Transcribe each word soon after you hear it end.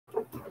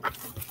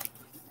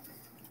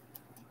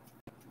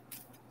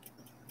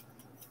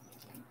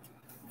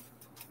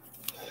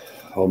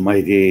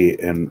Almighty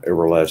and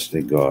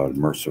everlasting God,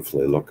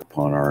 mercifully look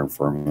upon our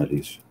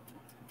infirmities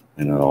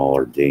and in all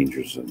our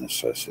dangers and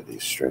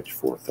necessities, stretch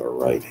forth our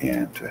right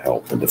hand to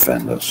help and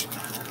defend us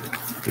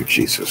through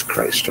Jesus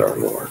Christ our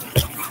Lord.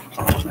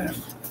 Amen.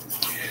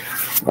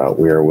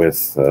 We are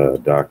with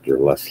Dr.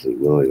 Leslie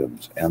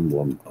Williams'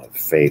 Emblem of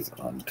Faith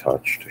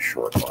Untouched, a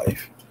Short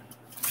Life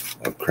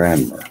of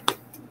Cranmer,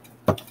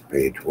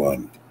 page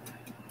 1.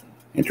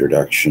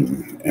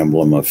 Introduction.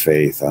 Emblem of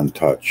Faith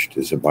Untouched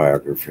is a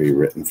biography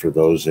written for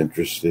those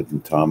interested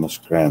in Thomas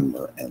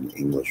Cranmer and the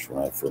English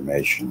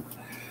Reformation,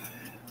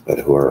 but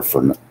who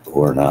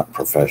are not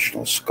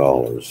professional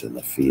scholars in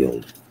the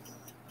field.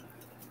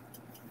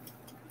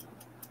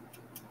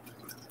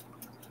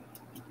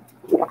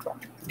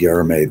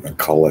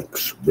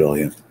 MacCulloch's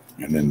brilliant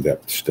and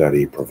in-depth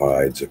study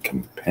provides a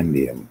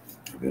compendium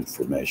of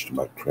information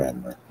about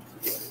Cranmer,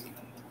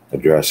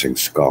 addressing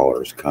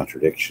scholars'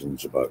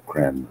 contradictions about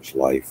Cranmer's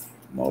life,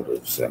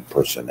 motives, and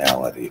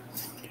personality,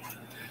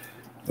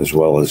 as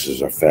well as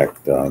his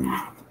effect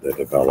on the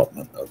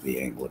development of the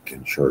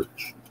Anglican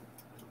Church.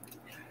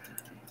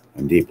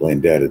 I'm deeply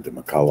indebted to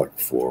MacCulloch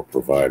for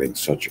providing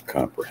such a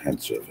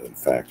comprehensive and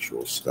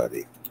factual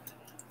study.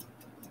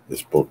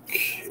 This book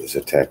is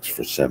a text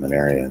for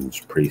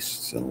seminarians,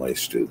 priests, and lay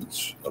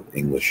students of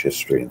English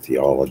history and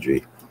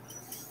theology,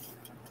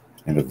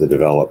 and of the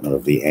development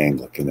of the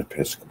Anglican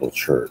Episcopal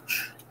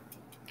Church.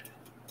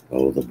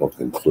 Though the book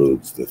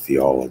includes the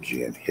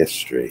theology and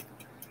history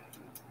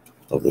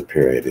of the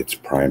period, it's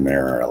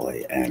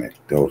primarily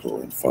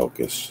anecdotal in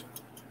focus,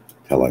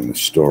 telling the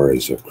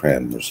stories of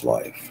Cranmer's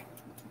life.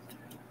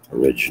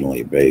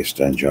 Originally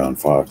based on John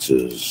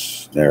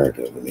Foxe's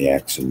narrative in the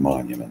Acts and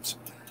Monuments,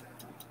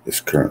 this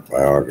current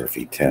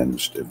biography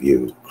tends to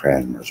view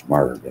Cranmer's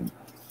martyrdom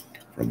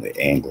from the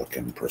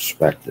Anglican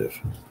perspective,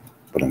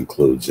 but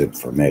includes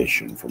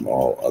information from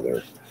all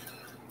other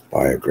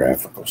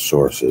biographical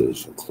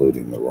sources,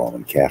 including the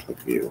Roman Catholic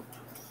view,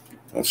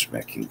 thus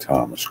making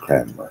Thomas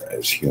Cranmer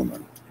as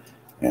human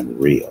and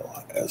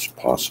real as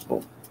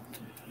possible.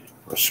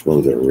 For a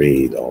smoother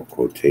read, all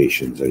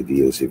quotations,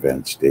 ideas,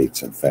 events,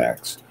 dates, and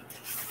facts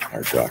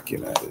are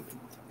documented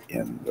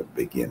in the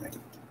beginning.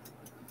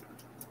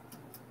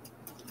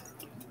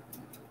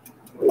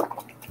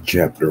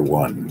 Chapter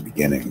 1,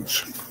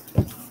 Beginnings.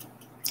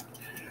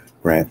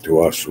 Grant to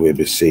us, we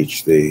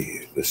beseech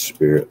thee, the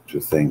spirit to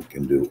think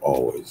and do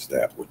always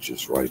that which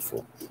is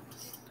rightful,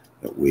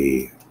 that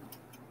we,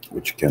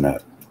 which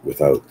cannot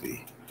without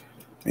thee,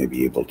 may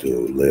be able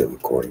to live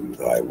according to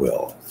thy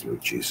will, through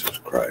Jesus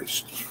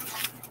Christ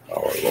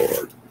our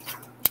Lord.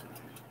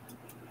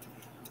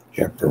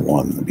 Chapter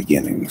 1, The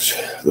Beginnings.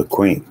 The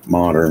quaint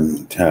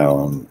modern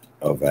town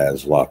of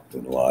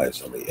Aslockton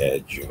lies on the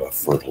edge of a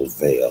fertile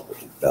Vale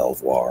of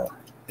Belvoir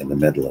in the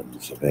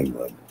Midlands of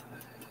England,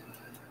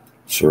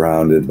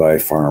 surrounded by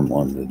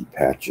farmland and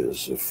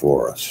patches of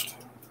forest.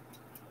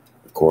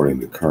 According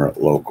to current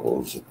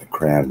locals at the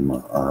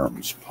Crane-mer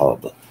Arms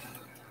pub,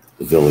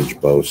 the village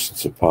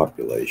boasts a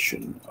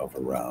population of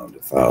around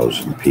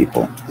 1,000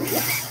 people,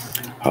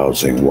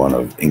 housing one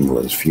of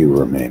England's few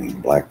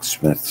remaining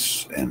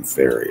blacksmiths and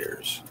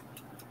farriers.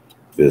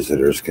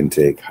 Visitors can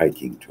take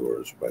hiking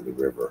tours by the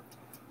river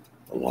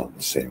along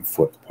the same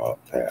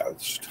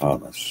footpaths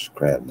Thomas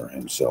Cranmer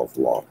himself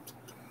walked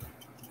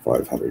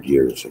 500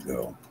 years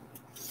ago.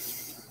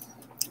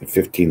 In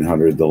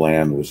 1500, the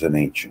land was an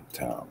ancient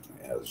town,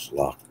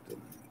 Aslockton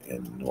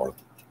in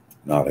North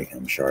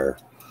Nottinghamshire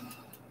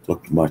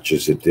looked much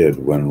as it did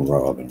when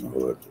Robin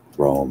Hood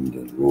roamed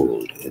and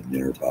ruled in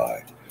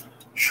nearby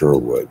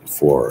Sherwood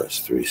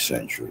Forest 3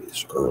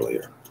 centuries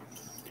earlier.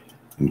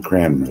 In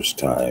Cranmer's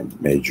time,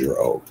 Major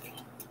Oak,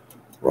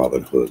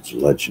 Robin Hood's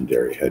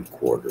legendary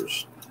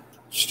headquarters,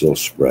 still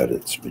spread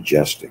its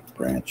majestic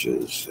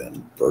branches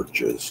and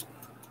birches,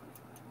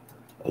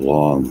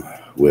 along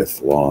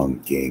with long,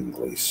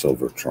 gangly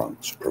silver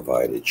trunks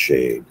provided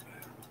shade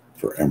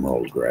for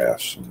emerald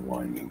grass and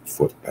winding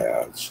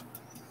footpaths.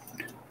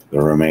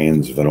 The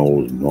remains of an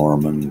old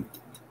Norman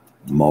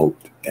moat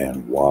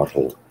and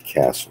wattle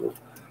castle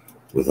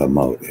with a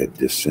moat had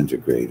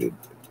disintegrated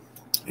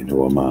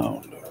into a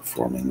mound,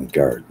 forming the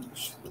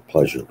gardens, the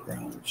pleasure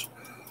grounds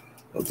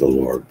of the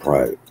Lord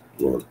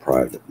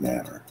Private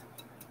Manor,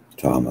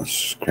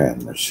 Thomas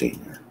Cranmer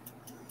Sr.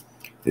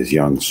 His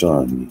young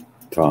son,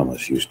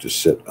 Thomas, used to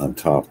sit on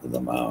top of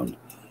the mound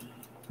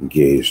and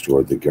gaze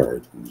toward the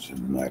gardens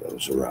and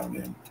meadows around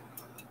him,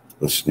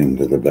 listening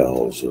to the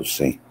bells of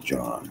St.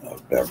 John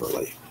of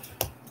Beverley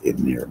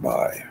in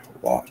nearby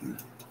Whatton.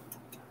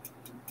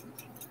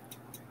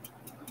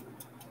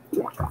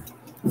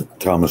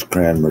 Thomas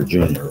Cranmer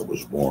Jr.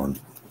 was born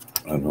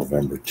on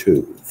November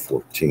 2,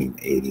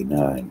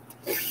 1489,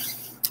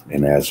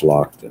 in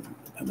Aslockton,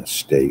 an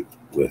estate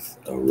with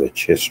a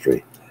rich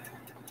history,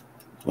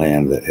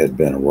 land that had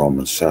been a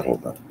Roman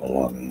settlement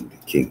belonging to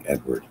King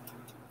Edward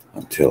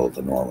until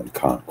the Norman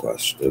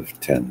conquest of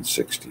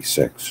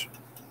 1066.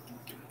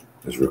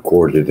 As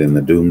recorded in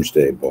the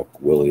Domesday Book,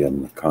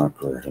 William the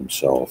Conqueror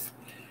himself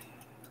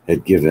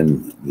had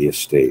given the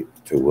estate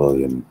to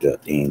William de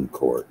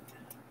Ayncourt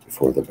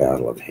before the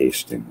Battle of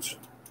Hastings.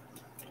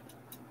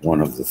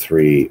 One of the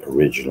three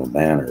original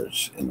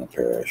manors in the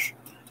parish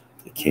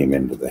that came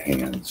into the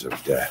hands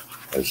of the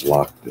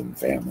Aslockton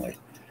family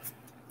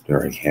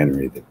during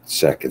Henry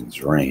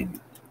II's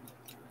reign.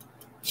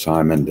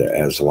 Simon de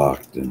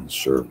Aslockton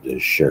served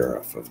as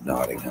sheriff of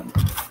Nottingham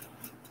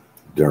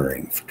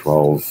during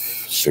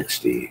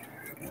 1260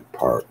 and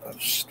part of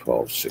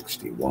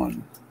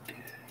 1261.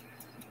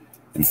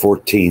 In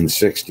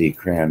 1460,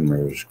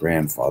 Cranmer's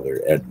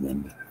grandfather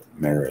Edmund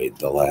married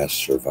the last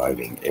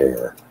surviving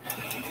heir,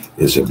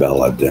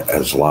 Isabella de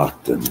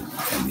Aslockton,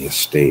 and the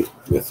estate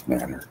with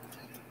manor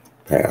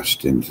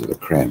passed into the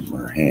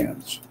Cranmer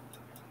hands.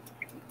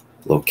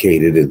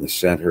 Located in the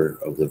center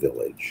of the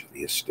village,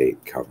 the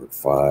estate covered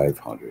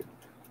 500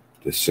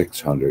 to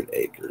 600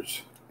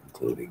 acres,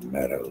 including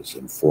meadows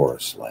and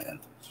forest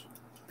lands.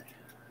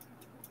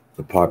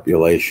 The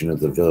population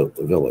of the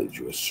village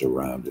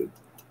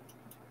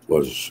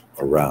was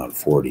around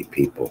 40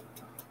 people,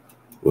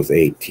 with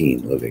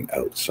 18 living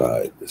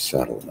outside the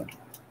settlement.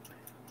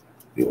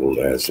 The old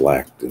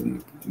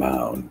Aslockton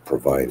mound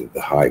provided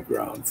the high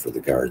ground for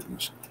the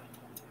gardens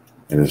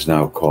and is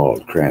now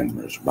called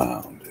Cranmer's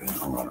Mound in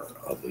honor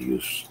of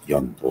the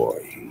young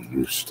boy who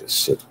used to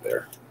sit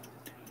there.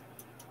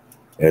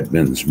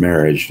 Edmund's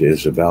marriage to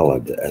Isabella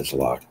de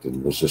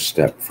Aslockton was a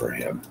step for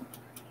him.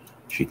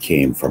 She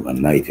came from a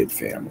knighted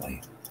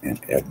family,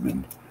 and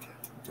Edmund,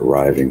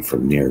 arriving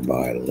from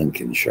nearby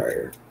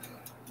Lincolnshire,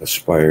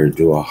 aspired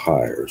to a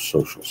higher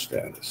social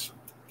status.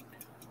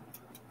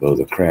 Though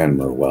the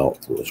Cranmer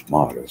wealth was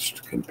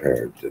modest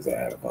compared to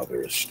that of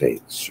other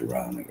estates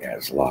surrounding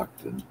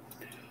Aslockton,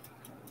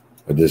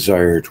 a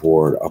desire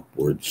toward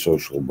upward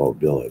social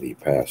mobility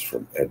passed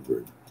from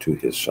Edward to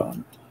his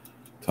son,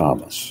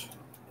 Thomas,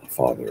 the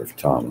father of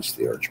Thomas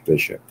the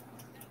archbishop.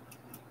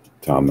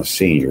 Thomas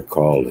Sr.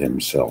 called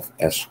himself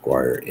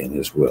Esquire in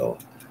his will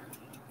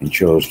and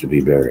chose to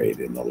be buried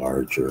in the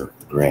larger,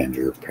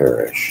 grander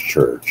parish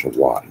church of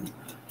Whatton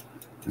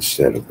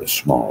instead of the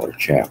smaller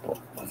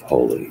chapel of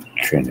Holy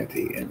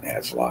Trinity in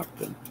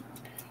Aslockton.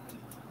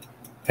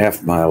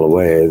 Half a mile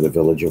away, the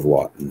village of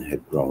Whatton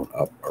had grown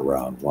up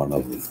around one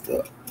of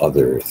the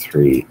other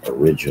three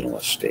original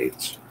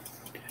estates,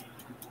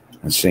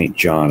 and St.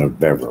 John of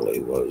Beverley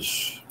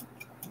was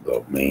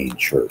the main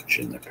church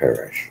in the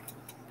parish.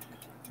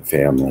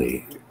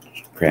 The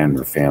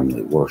Cranmer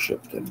family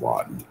worshipped in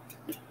Whatton,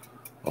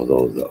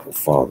 although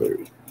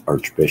the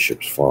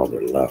archbishop's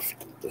father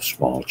left the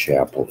small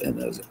chapel in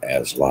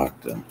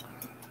Aslockton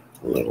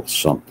a little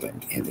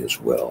something in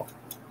his will.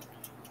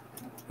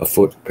 A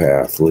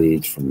footpath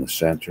leads from the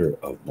center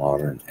of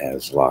modern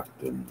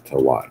Aslockton to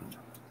Whatton,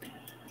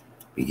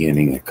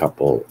 beginning a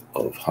couple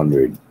of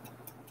 100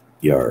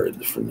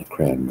 yards from the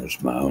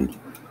Cranmer's Mound,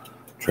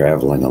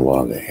 traveling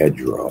along a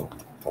hedgerow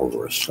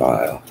over a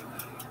stile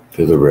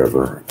to the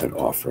river and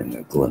offering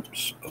a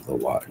glimpse of the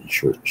Whatton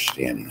church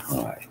standing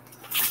high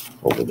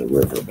over the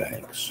river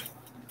banks.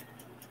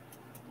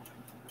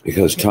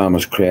 Because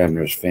Thomas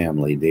Cranmer's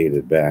family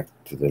dated back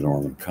to the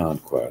Norman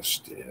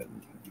Conquest in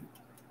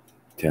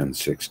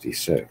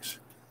 1066,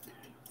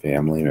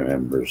 family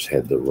members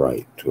had the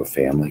right to a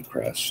family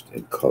crest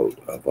and coat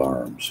of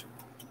arms.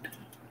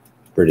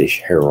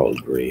 British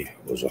heraldry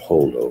was a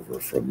holdover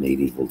from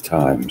medieval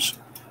times,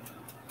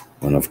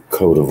 when a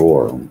coat of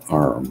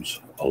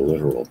arms, a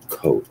literal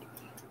coat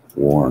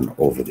worn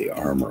over the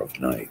armor of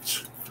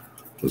knights,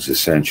 was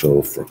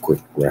essential for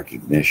quick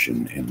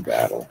recognition in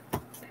battle.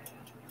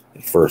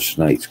 At first,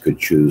 knights could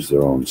choose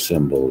their own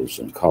symbols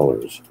and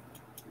colors,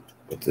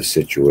 but the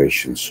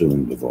situation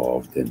soon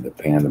devolved into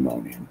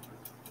pandemonium,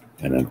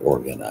 and an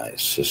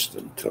organized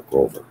system took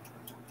over,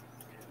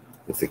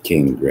 with the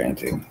king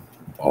granting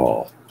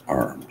all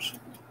arms.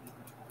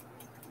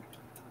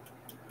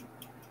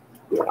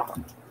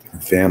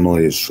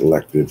 Families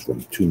selected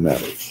from two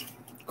metals,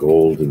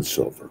 gold and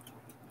silver,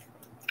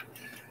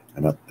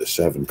 and up to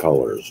 7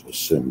 colors with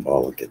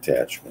symbolic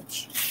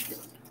attachments: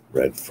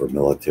 red for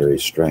military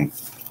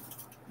strength,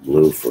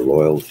 blue for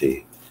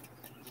loyalty,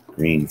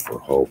 green for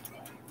hope,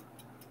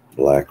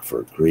 black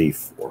for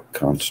grief or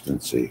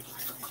constancy,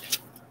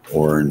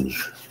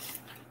 orange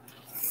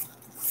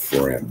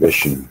for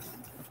ambition,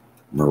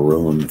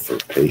 maroon for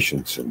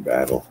patience in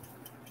battle,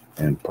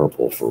 and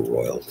purple for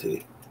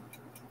royalty.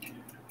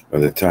 By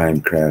the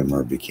time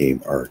Cranmer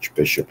became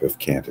Archbishop of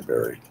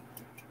Canterbury,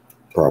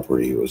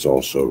 property was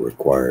also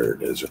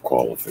required as a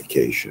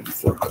qualification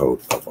for a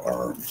coat of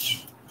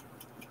arms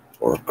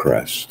or a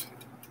crest.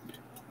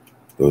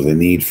 Though the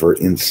need for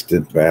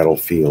instant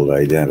battlefield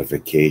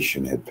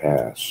identification had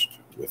passed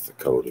with the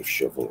code of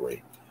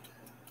chivalry,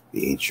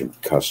 the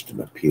ancient custom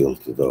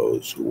appealed to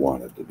those who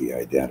wanted to be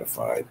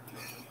identified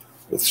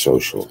with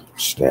social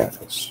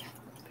status.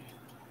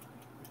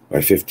 By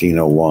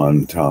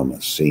 1501,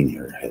 Thomas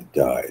Sr. had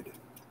died,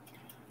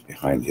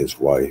 behind his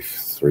wife,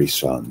 3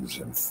 sons,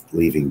 and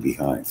leaving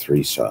behind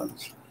 3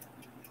 sons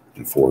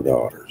and 4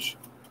 daughters,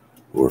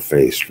 who were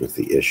faced with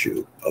the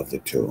issue of the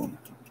tomb.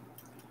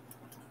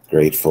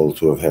 grateful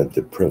to have had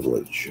the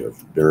privilege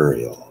of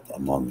burial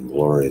among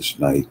glorious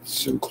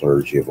knights and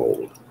clergy of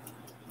old.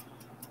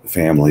 The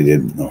family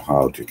didn't know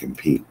how to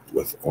compete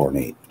with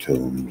ornate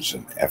tombs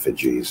and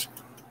effigies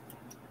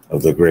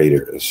of the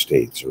greater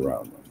estates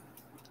around them.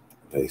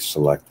 They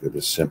selected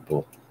a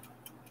simple,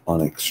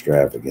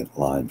 unextravagant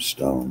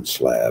limestone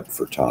slab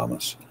for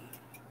Thomas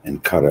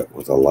and cut it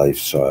with a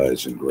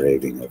life-size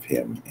engraving of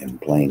him in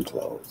plain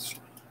clothes,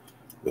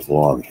 with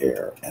long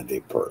hair and a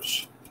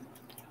purse.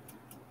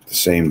 At the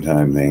same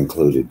time, they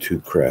included 2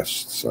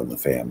 crests on the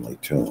family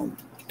tomb: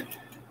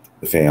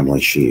 the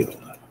family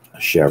shield, a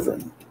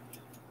chevron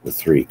with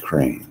 3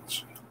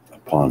 cranes, a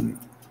pun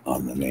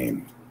on the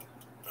name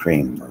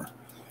Crane-mer,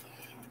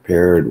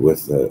 paired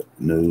with the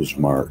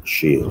news-marked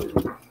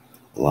shield,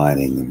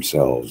 aligning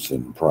themselves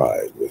in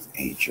pride with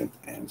ancient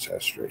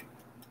ancestry.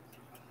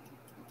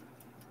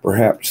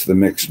 Perhaps the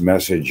mixed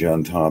message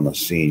on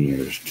Thomas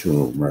Sr.'s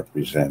tomb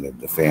represented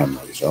the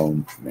family's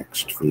own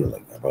mixed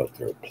feeling about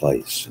their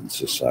place in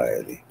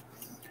society.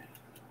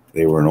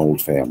 They were an old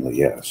family,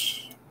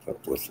 yes,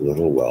 but with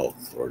little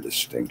wealth or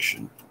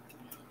distinction.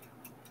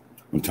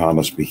 When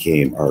Thomas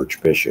became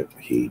archbishop,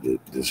 he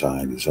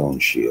designed his own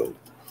shield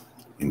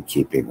in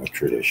keeping with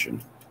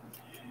tradition.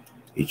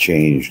 He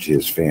changed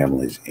his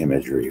family's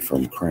imagery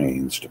from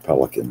cranes to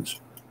pelicans.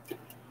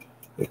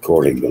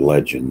 According to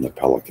legend, the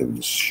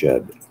pelicans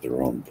shed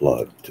their own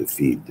blood to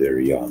feed their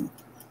young.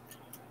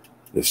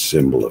 This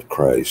symbol of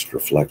Christ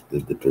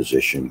reflected the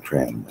position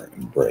Cranmer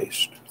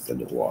embraced with the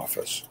new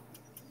office.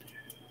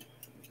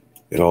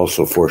 It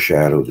also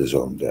foreshadowed his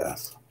own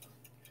death.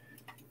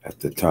 At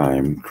the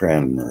time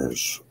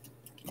Cranmer's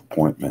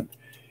appointment,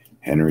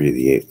 Henry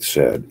VIII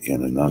said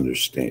in an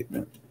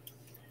understatement,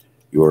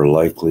 "You are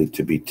likely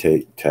to be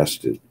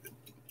tested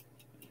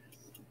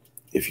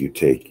if you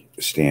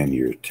stand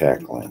your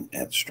tackling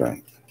at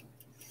strength."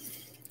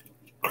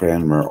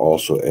 Cranmer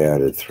also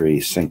added 3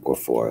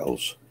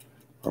 cinquefoils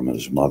from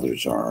his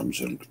mother's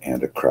arms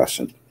and a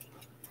crescent,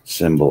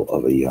 symbol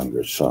of a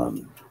younger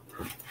son.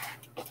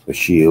 The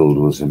shield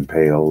was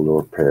impaled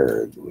or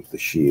paired with the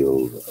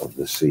shield of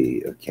the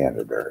See of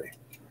Canterbury.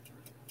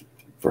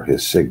 For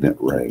his signet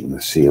ring,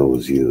 the seal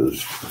was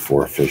used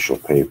for official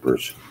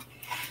papers.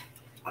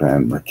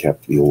 Cranmer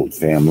kept the old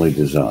family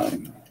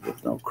design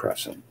with no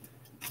crescent.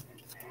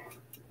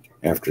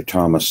 After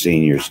Thomas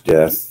Sr.'s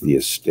death, the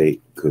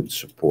estate could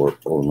support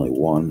only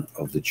one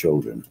of the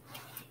children,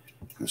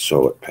 and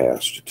so it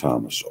passed to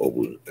Thomas'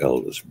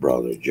 eldest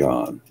brother,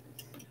 John.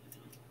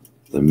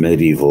 The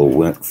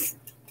medieval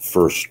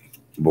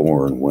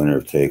firstborn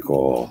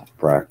winner-take-all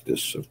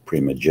practice of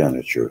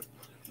primogeniture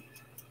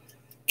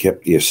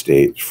kept the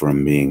estates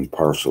from being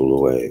parceled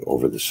away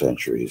over the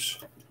centuries,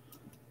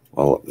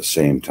 while at the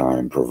same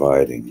time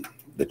providing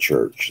the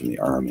church and the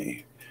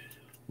army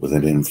with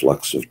an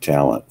influx of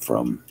talent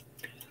from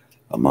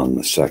among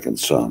the second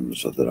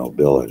sons of the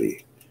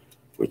nobility,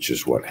 which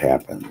is what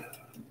happened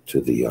to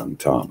the young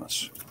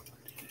Thomas.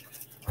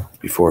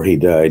 Before he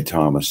died,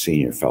 Thomas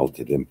Sr. felt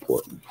it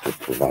important to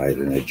provide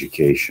an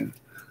education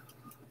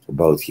for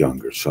both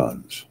younger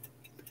sons,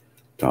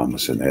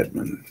 Thomas and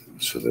Edmund,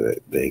 so that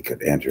they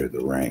could enter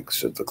the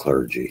ranks of the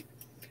clergy.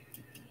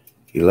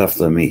 He left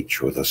them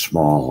each with a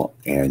small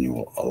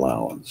annual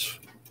allowance.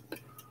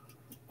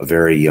 A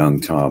very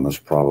young Thomas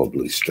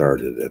probably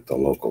started at the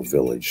local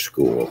village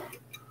school,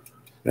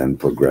 then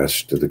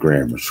progressed to the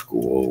grammar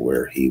school,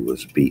 where he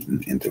was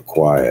beaten into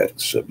quiet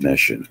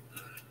submission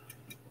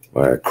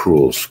by a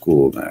cruel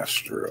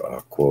schoolmaster,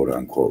 a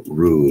quote-unquote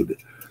rude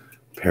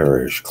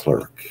parish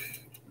clerk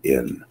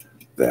in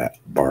that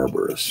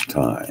barbarous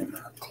time,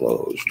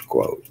 closed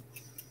quote.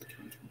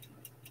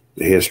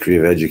 The history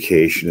of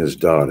education is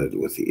dotted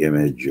with the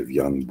image of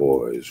young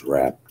boys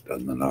rapped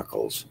on the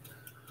knuckles,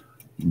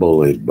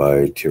 bullied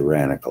by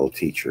tyrannical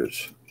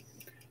teachers.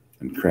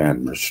 And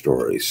Cranmer's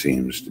story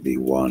seems to be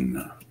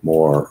one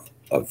more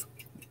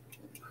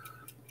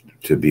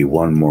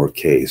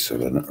case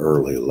of an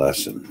early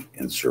lesson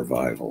in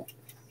survival.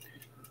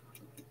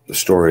 The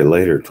story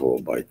later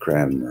told by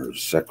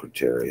Cranmer's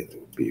secretary, that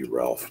would be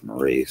Ralph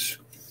Maurice,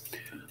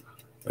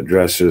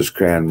 addresses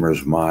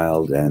Cranmer's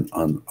mild and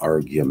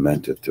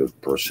unargumentative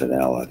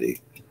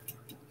personality,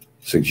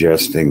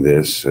 suggesting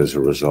this as a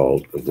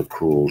result of the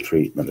cruel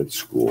treatment at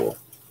school.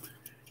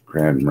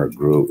 Cranmer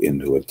grew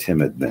into a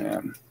timid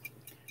man.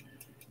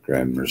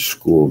 Cranmer's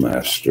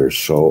schoolmaster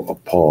so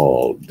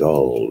appalled,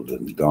 dulled,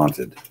 and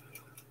daunted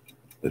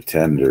the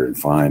tender and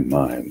fine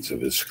minds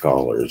of his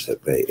scholars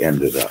that they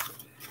ended up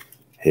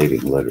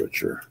hating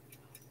literature,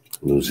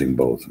 losing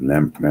both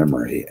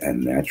memory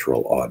and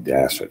natural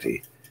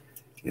audacity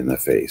in the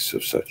face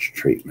of such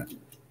treatment.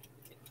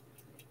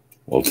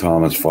 While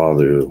Thomas'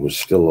 father was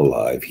still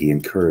alive, he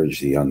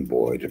encouraged the young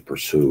boy to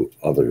pursue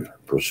other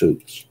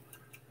pursuits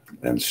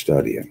than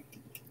studying,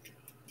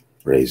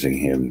 raising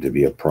him to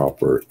be a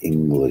proper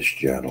English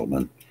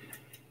gentleman.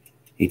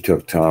 He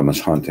took Thomas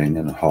hunting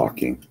and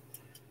hawking,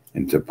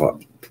 and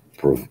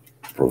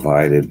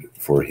provided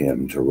for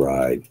him to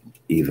ride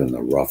even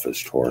the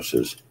roughest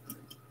horses.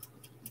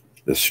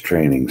 This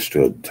training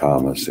stood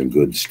Thomas in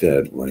good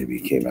stead when he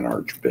became an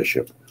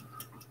archbishop.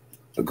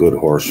 A good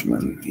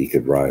horseman, he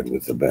could ride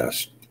with the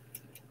best,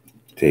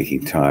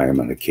 taking time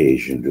on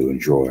occasion to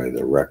enjoy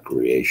the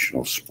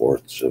recreational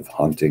sports of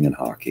hunting and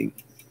hawking.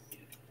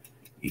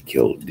 He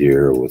killed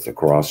deer with a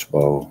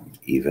crossbow,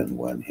 even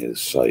when his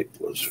sight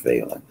was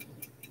failing.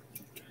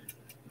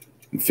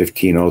 In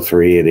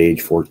 1503, at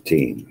age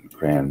 14,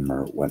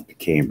 Cranmer went to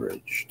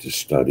Cambridge to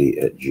study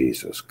at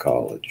Jesus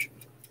College.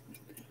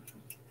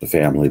 The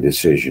family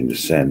decision to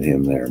send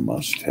him there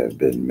must have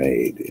been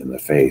made in the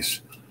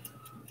face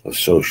of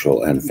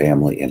social and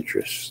family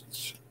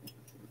interests.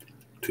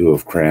 Two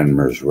of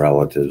Cranmer's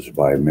relatives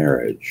by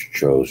marriage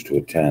chose to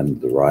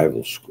attend the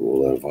rival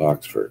school of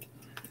Oxford,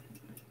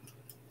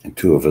 and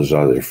two of his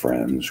other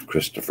friends,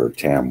 Christopher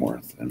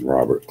Tamworth and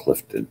Robert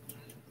Clifton,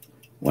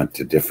 went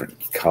to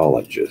different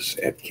colleges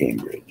at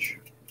Cambridge.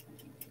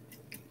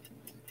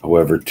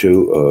 However,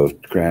 two of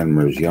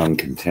Cranmer's young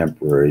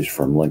contemporaries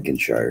from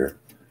Lincolnshire,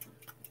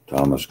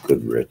 Thomas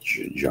Goodrich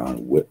and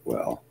John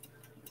Whitwell,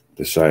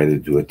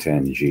 decided to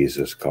attend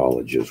Jesus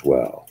College as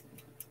well,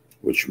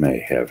 which may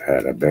have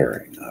had a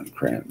bearing on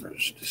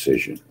Cranmer's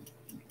decision.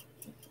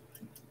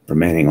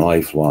 Remaining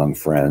lifelong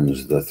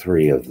friends, the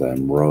three of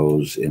them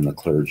rose in the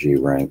clergy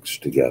ranks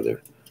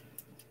together,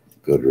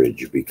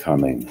 Goodrich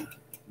becoming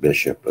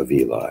Bishop of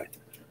Ely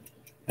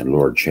and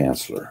Lord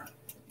Chancellor,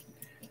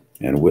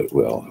 and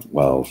Whitwell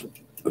while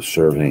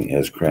serving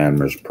as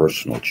Cranmer's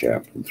personal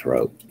chaplain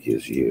throughout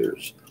his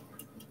years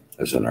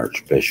as an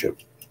archbishop.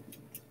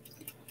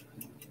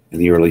 In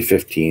the early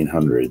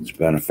 1500s,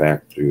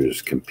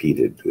 benefactors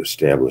competed to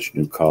establish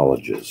new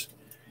colleges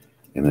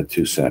in the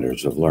two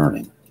centers of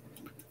learning,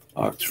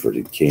 Oxford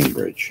and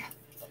Cambridge.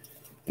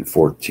 In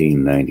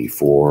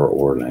 1494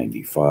 or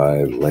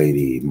 95,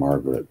 Lady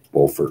Margaret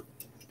Beaufort,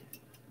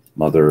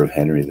 mother of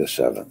Henry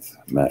VII,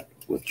 met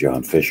with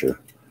John Fisher,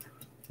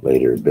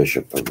 later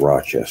Bishop of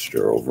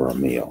Rochester, over a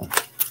meal.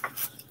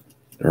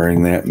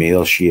 During that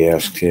meal, she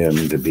asked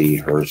him to be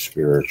her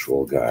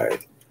spiritual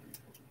guide,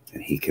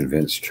 and he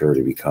convinced her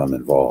to become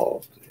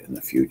involved in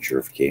the future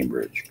of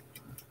Cambridge.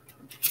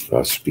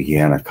 Thus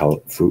began a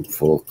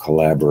fruitful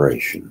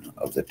collaboration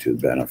of the two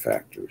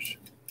benefactors.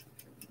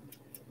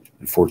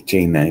 In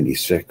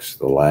 1496,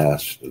 the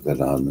last of the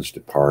nuns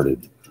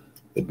departed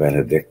the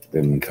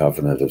Benedictine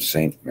convent of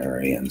St.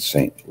 Mary and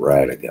St.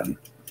 Radegund,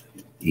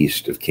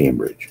 east of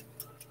Cambridge.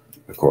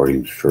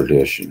 According to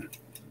tradition,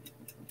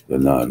 the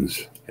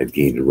nuns had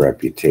gained a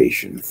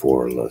reputation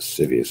for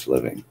lascivious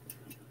living.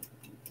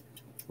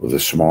 With a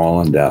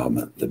small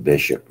endowment, the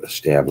bishop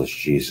established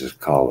Jesus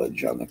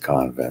College on the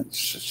convent's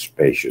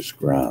spacious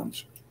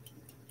grounds.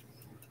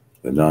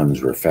 The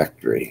nuns'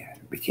 refectory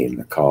became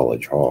the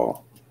college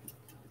hall.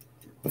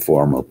 The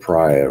former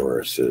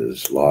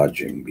prioress's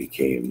lodging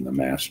became the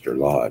master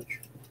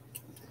lodge,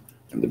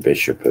 and the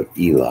Bishop of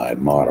Ely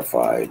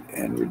modified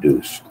and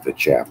reduced the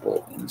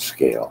chapel in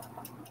scale.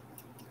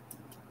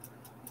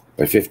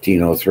 By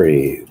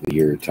 1503, the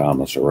year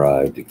Thomas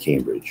arrived at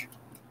Cambridge,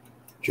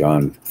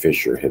 John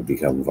Fisher had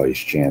become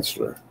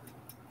vice-chancellor,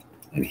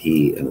 and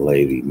he and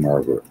Lady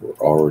Margaret were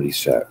already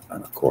set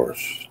on a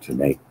course to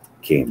make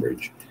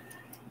Cambridge,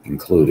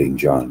 including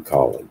John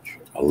College,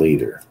 a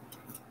leader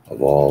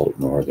of all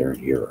Northern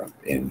Europe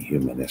in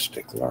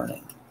humanistic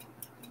learning.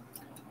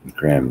 In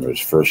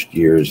Cranmer's first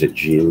years at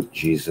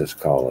Jesus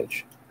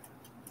College,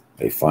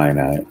 they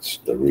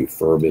financed the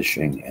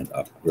refurbishing and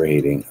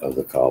upgrading of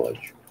the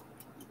college.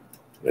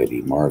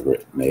 Lady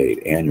Margaret made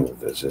annual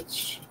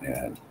visits,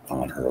 and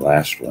on her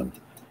last one,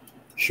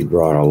 she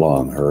brought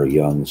along her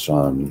young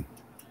son,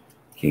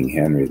 King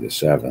Henry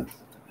VII,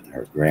 and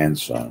her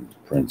grandson,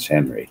 Prince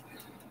Henry,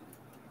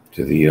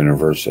 to the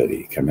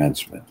university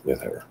commencement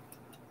with her.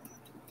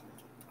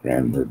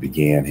 Cranmer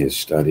began his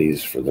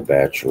studies for the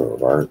Bachelor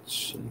of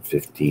Arts in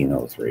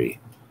 1503,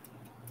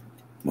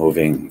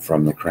 moving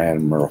from the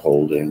Cranmer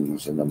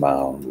holdings in the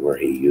Mound, where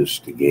he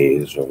used to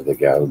gaze over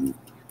the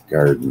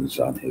gardens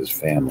on his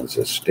family's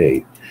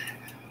estate,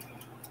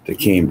 to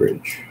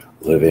Cambridge,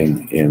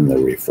 living in the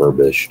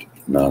refurbished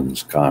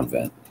nuns'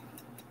 convent,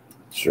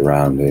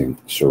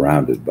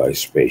 surrounded by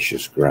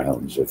spacious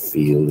grounds of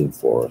field and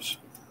forest.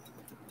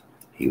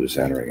 He was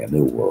entering a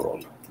new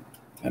world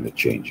and a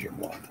changing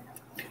one.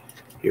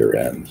 Here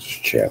ends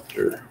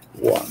chapter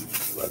 1.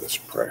 Let us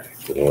pray.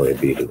 Glory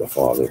be to the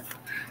Father,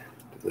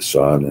 to the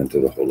Son, and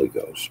to the Holy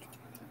Ghost,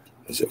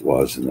 as it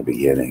was in the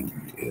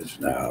beginning, is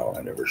now,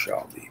 and ever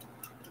shall be,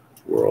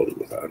 world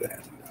without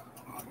end.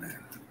 Amen.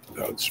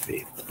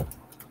 Godspeed.